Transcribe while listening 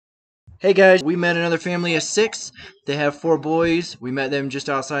Hey guys, we met another family of 6. They have 4 boys. We met them just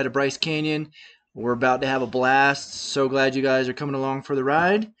outside of Bryce Canyon. We're about to have a blast. So glad you guys are coming along for the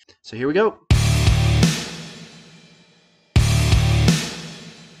ride. So here we go.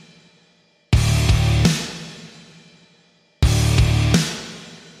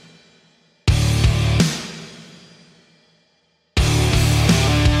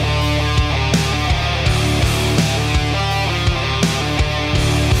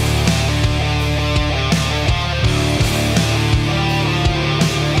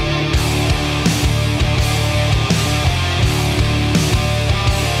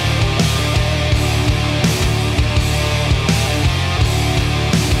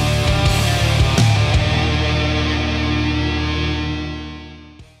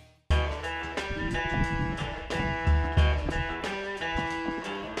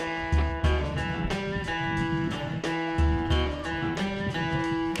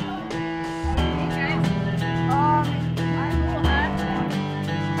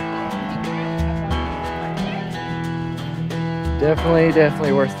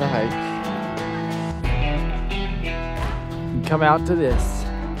 Definitely worth the hike. Come out to this.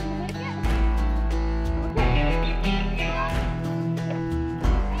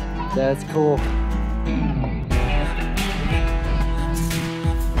 That's cool.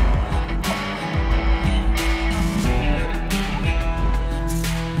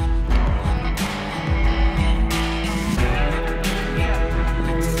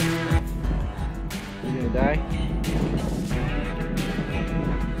 You gonna die?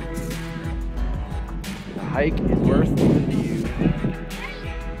 The hike is worth the view.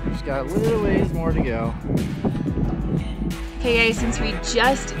 Just got a little ways more to go. Hey guys, since we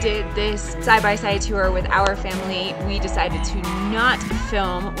just did this side-by-side tour with our family, we decided to not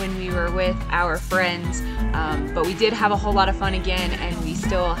film when we were with our friends, but we did have a whole lot of fun again, and we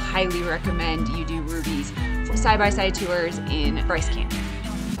still highly recommend you do Ruby's side-by-side tours in Bryce Canyon.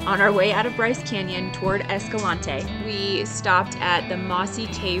 On our way out of Bryce Canyon toward Escalante, we stopped at the Mossy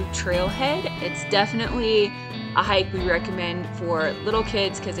Cave Trailhead. It's definitely a hike we recommend for little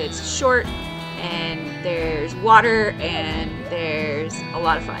kids because it's short and there's water and there's a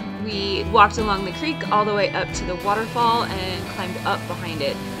lot of fun. We walked along the creek all the way up to the waterfall and climbed up behind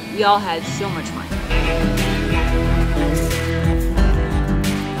it. We all had so much fun.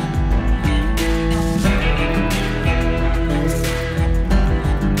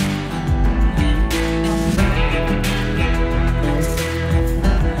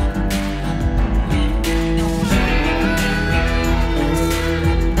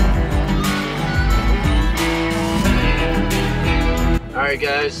 Alright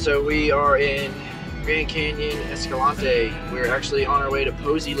guys, so we are in Grand Canyon, Escalante. We're actually on our way to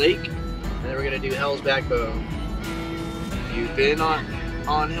Posey Lake, and then we're going to do Hell's Backbone. If you've been on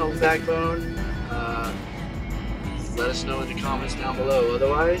Hell's Backbone, let us know in the comments down below.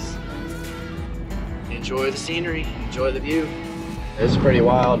 Otherwise, enjoy the scenery, enjoy the view. It's pretty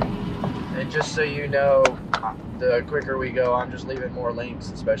wild. And just so you know, the quicker we go, I'm just leaving more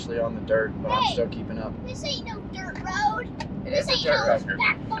links, especially on the dirt, but I'm still keeping up. This ain't no dirt road. It is a dirt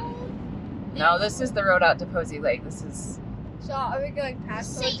road. No, this is the road out to Posey Lake. This is. So are we going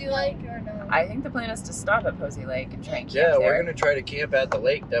past Posey Lake or no? I think the plan is to stop at Posey Lake and try and camp Yeah, there. we're gonna try to camp at the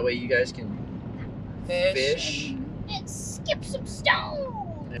lake. That way you guys can fish. And skip some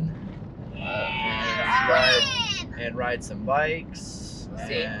stones. And ride some bikes. We'll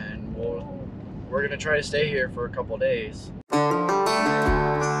see. And we're gonna try to stay here for a couple days.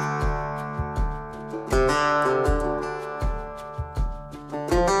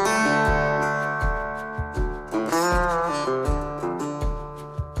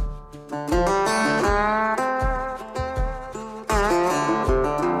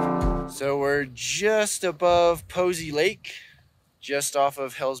 So we're just above Posey Lake, just off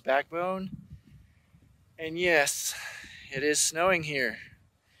of Hell's Backbone. And yes, it is snowing here.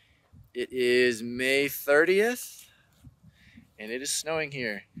 It is May 30th, and it is snowing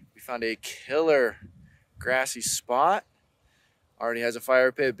here. We found a killer grassy spot. Already has a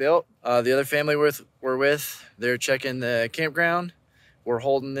fire pit built. The other family we're with, they're checking the campground. We're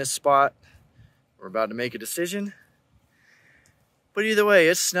holding this spot. We're about to make a decision. But either way,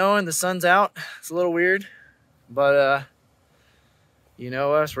 it's snowing, the sun's out. It's a little weird, but you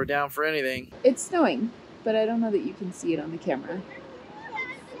know us, we're down for anything. It's snowing, but I don't know that you can see it on the camera.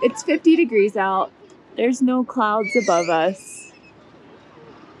 It's 50 degrees out. There's no clouds above us.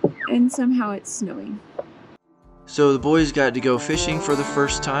 And somehow it's snowing. So the boys got to go fishing for the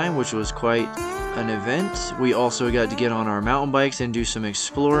first time, which was quite an event. We also got to get on our mountain bikes and do some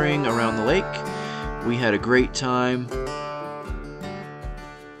exploring around the lake. We had a great time.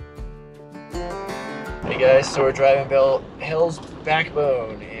 Hey guys, so we're driving Hell's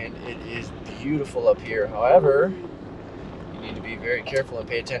Backbone, and it is beautiful up here. However, you need to be very careful and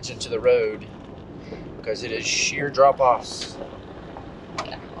pay attention to the road because it is sheer drop-offs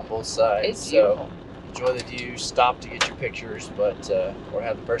on both sides. It's beautiful. So enjoy the view, stop to get your pictures, but or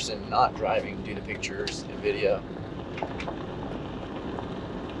have the person not driving do the pictures and video.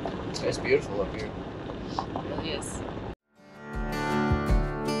 It's beautiful up here. It really is.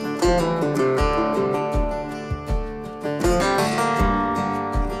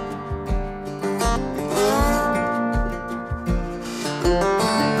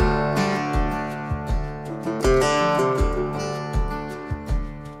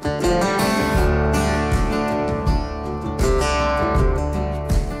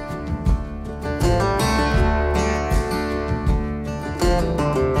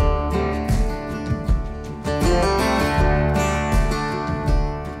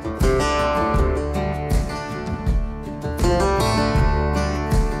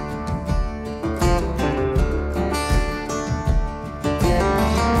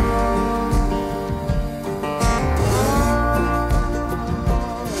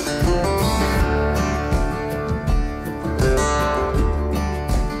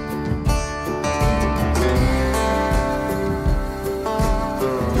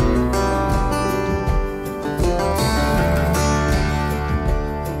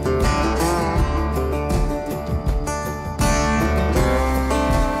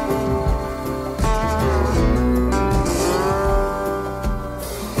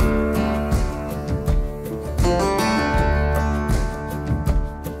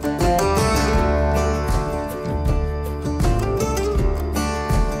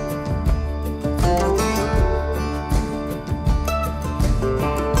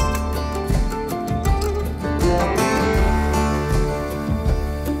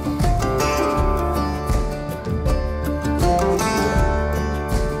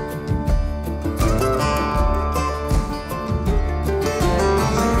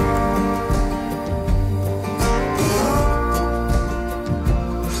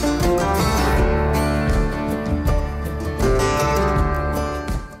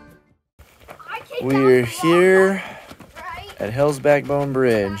 We're here at Hell's Backbone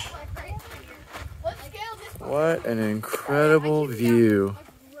Bridge. What an incredible view.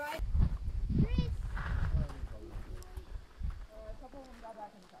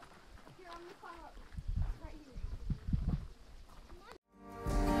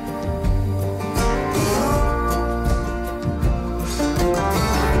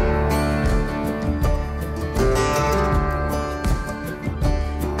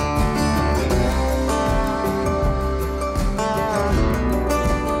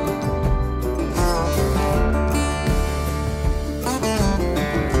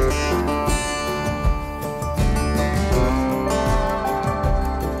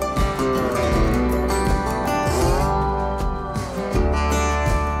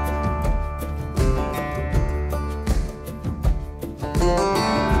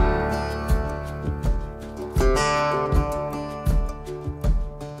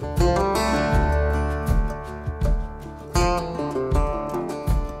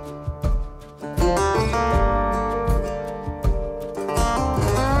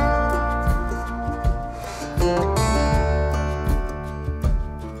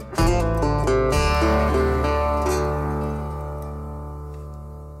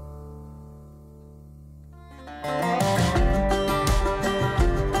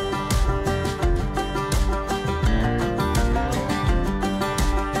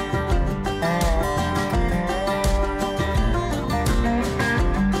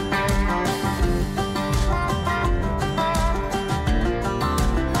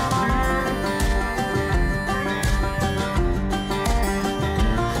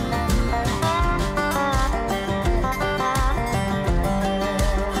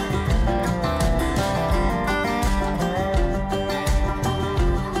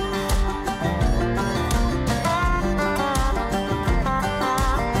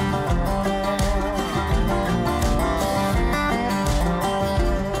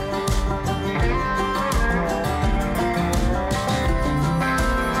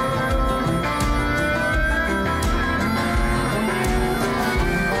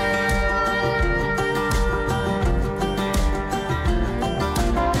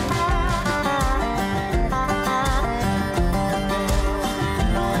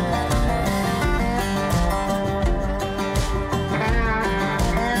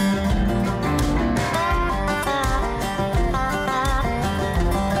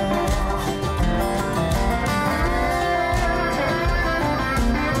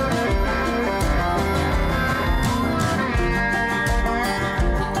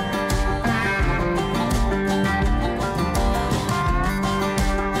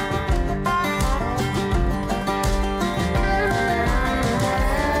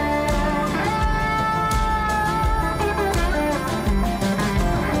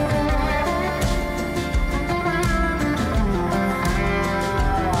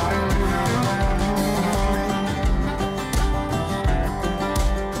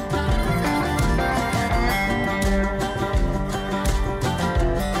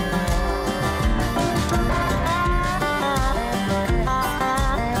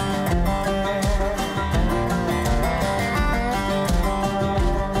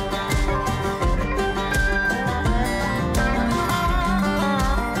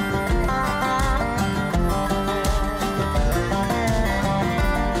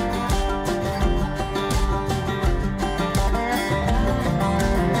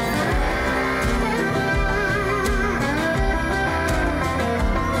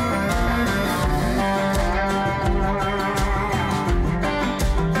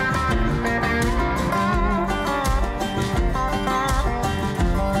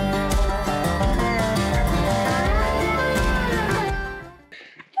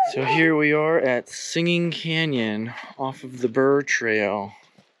 So here we are at Singing Canyon off of the Burr Trail.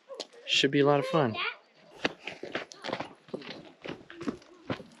 Should be a lot of fun.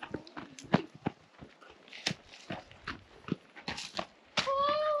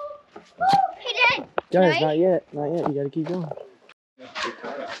 Hey, Dad. Guys, not yet. Not yet. You gotta keep going.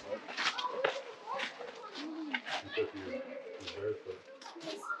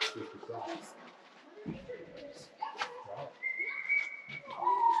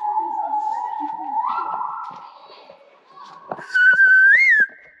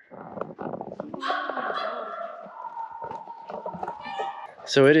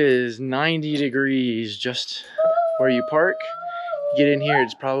 So it is 90 degrees just where you park. Get in here,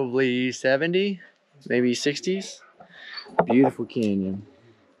 it's probably 70, maybe 60s. Beautiful canyon.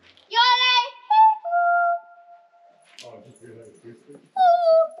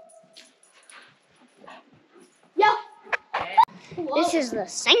 This is the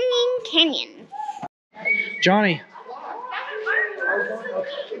Singing Canyon. Johnny.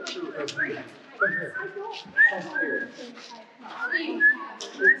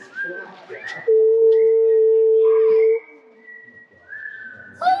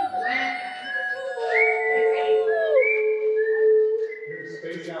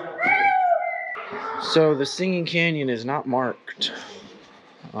 So the Singing Canyon is not marked.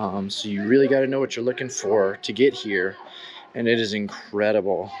 So you really got to know what you're looking for to get here. And it is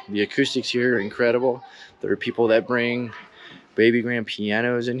incredible. The acoustics here are incredible. There are people that bring baby grand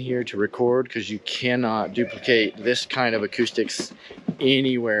pianos in here to record because you cannot duplicate this kind of acoustics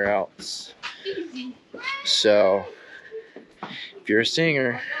anywhere else. So if you're a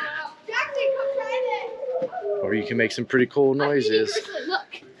singer, or you can make some pretty cool noises,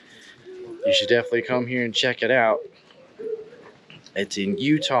 you should definitely come here and check it out. It's in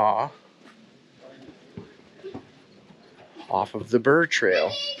Utah, off of the Burr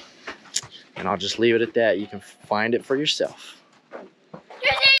Trail. And I'll just leave it at that. You can find it for yourself.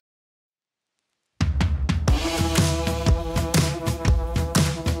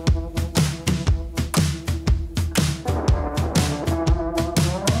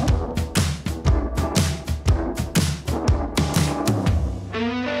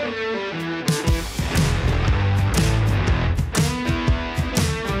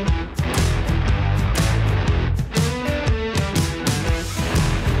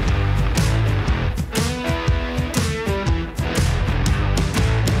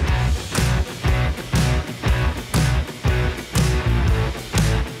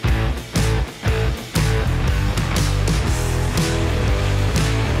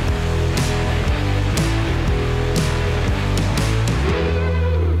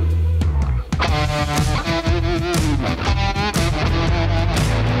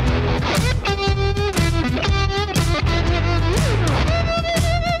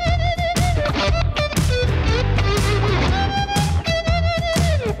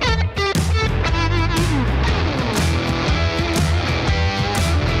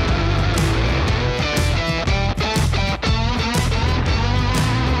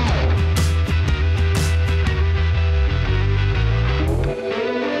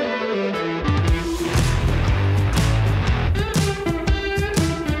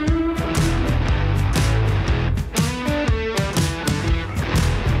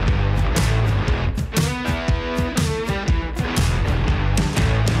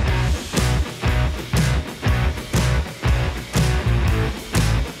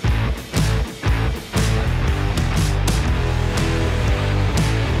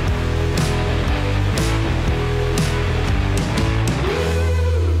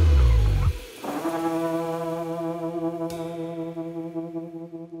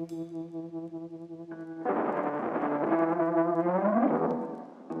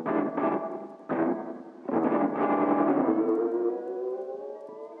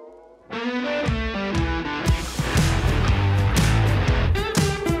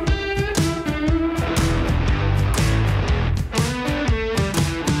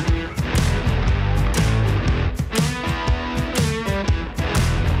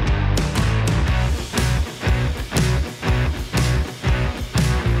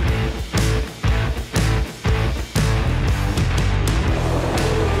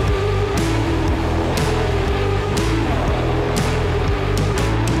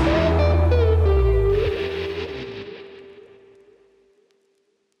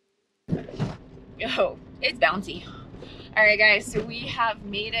 Oh, it's bouncy. All right, guys, so we have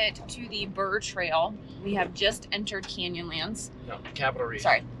made it to the Burr Trail. We have just entered Canyonlands. No, Capitol Reef.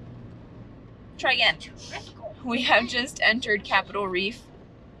 Sorry. Try again. We have just entered Capitol Reef.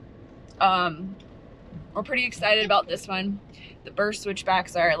 we're pretty excited about this one. The burr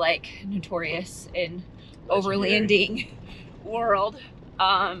switchbacks are like notorious in overlanding world.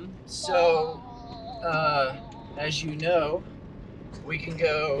 As you know, we've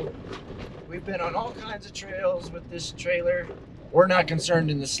been on all kinds of trails with this trailer. We're not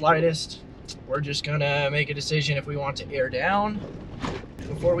concerned in the slightest. We're just gonna make a decision if we want to air down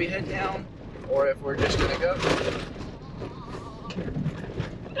before we head down, or if we're just gonna go.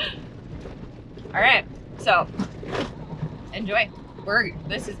 All right, so enjoy.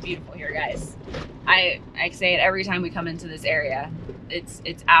 This is beautiful here, guys. I say it every time we come into this area. It's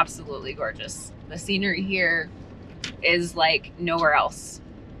absolutely gorgeous. The scenery here is like nowhere else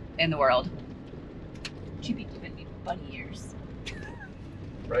in the world. Chippy giving me bunny ears.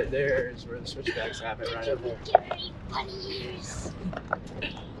 Right there is where the switchbacks happen, right up there. Give me bunny ears.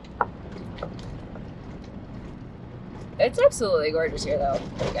 It's absolutely gorgeous here, though.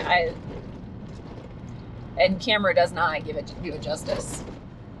 And camera does not do it justice.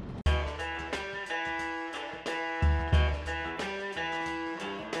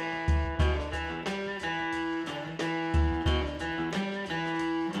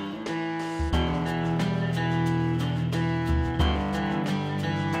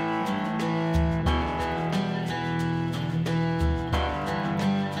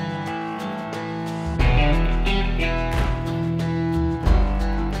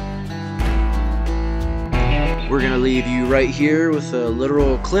 We're gonna leave you right here with a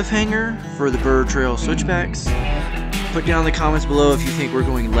literal cliffhanger for the Burr Trail switchbacks. Put down in the comments below if you think we're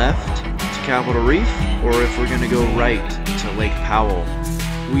going left to Capitol Reef or if we're gonna go right to Lake Powell.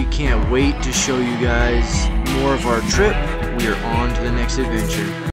 We can't wait to show you guys more of our trip. We are on to the next adventure.